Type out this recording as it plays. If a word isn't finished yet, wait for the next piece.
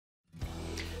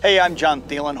Hey, I'm John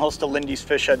Thielen, host of Lindy's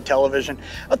Fish Head Television.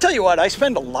 I'll tell you what, I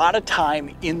spend a lot of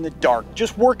time in the dark,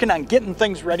 just working on getting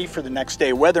things ready for the next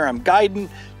day, whether I'm guiding,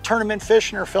 tournament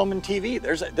fishing, or filming TV.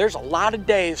 There's a lot of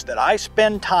days that I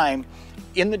spend time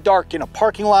in the dark in a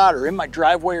parking lot or in my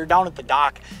driveway or down at the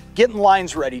dock, getting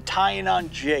lines ready, tying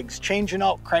on jigs, changing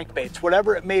out crankbaits,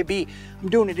 whatever it may be. I'm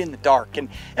doing it in the dark. And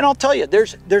I'll tell you,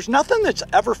 there's nothing that's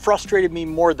ever frustrated me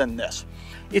more than this.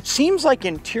 It seems like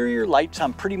interior lights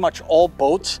on pretty much all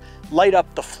boats light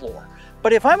up the floor.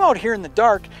 But if I'm out here in the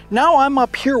dark, now I'm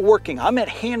up here working. I'm at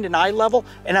hand and eye level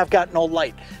and I've got no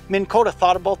light. Minn Kota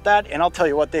thought about that, and I'll tell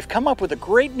you what, they've come up with a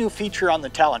great new feature on the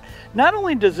Talon. Not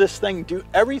only does this thing do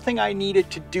everything I need it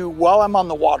to do while I'm on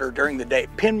the water during the day,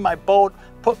 pin my boat,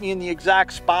 put me in the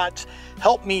exact spots,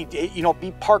 help me,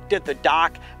 be parked at the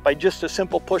dock by just a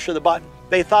simple push of the button.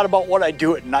 They thought about what I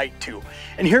do at night too.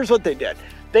 And here's what they did.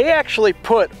 They actually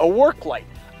put a work light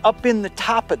up in the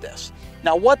top of this.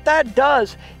 Now what that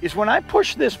does is when I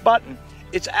push this button,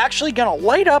 it's actually gonna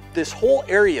light up this whole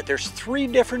area. There's 3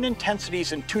 different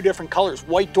intensities and 2 different colors,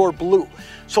 white or blue.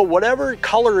 So whatever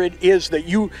color it is that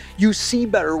you see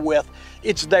better with,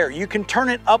 it's there. You can turn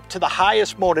it up to the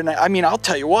highest mode, and I mean, I'll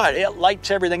tell you what, it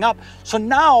lights everything up. So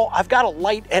now I've got a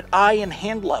light at eye and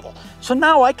hand level. So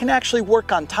now I can actually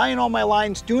work on tying all my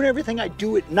lines, doing everything I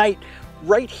do at night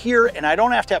right here, and I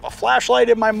don't have to have a flashlight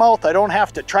in my mouth. I don't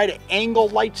have to try to angle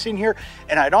lights in here,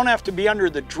 and I don't have to be under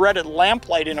the dreaded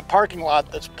lamplight in a parking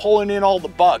lot that's pulling in all the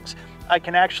bugs. I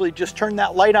can actually just turn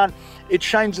that light on, it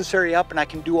shines this area up, and I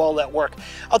can do all that work.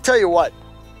 I'll tell you what,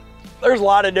 there's a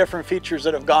lot of different features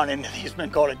that have gone into these Minn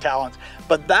Kota Talons,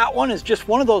 but that one is just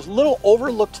one of those little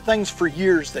overlooked things for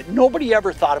years that nobody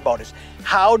ever thought about, is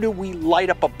how do we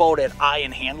light up a boat at eye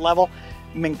and hand level?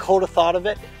 Minn Kota thought of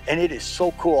it, and it is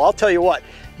so cool. I'll tell you what,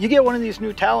 you get one of these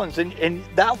new Talons and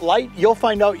that light, you'll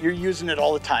find out you're using it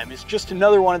all the time. It's just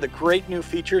another one of the great new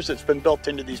features that's been built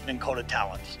into these Minn Kota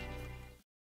Talons.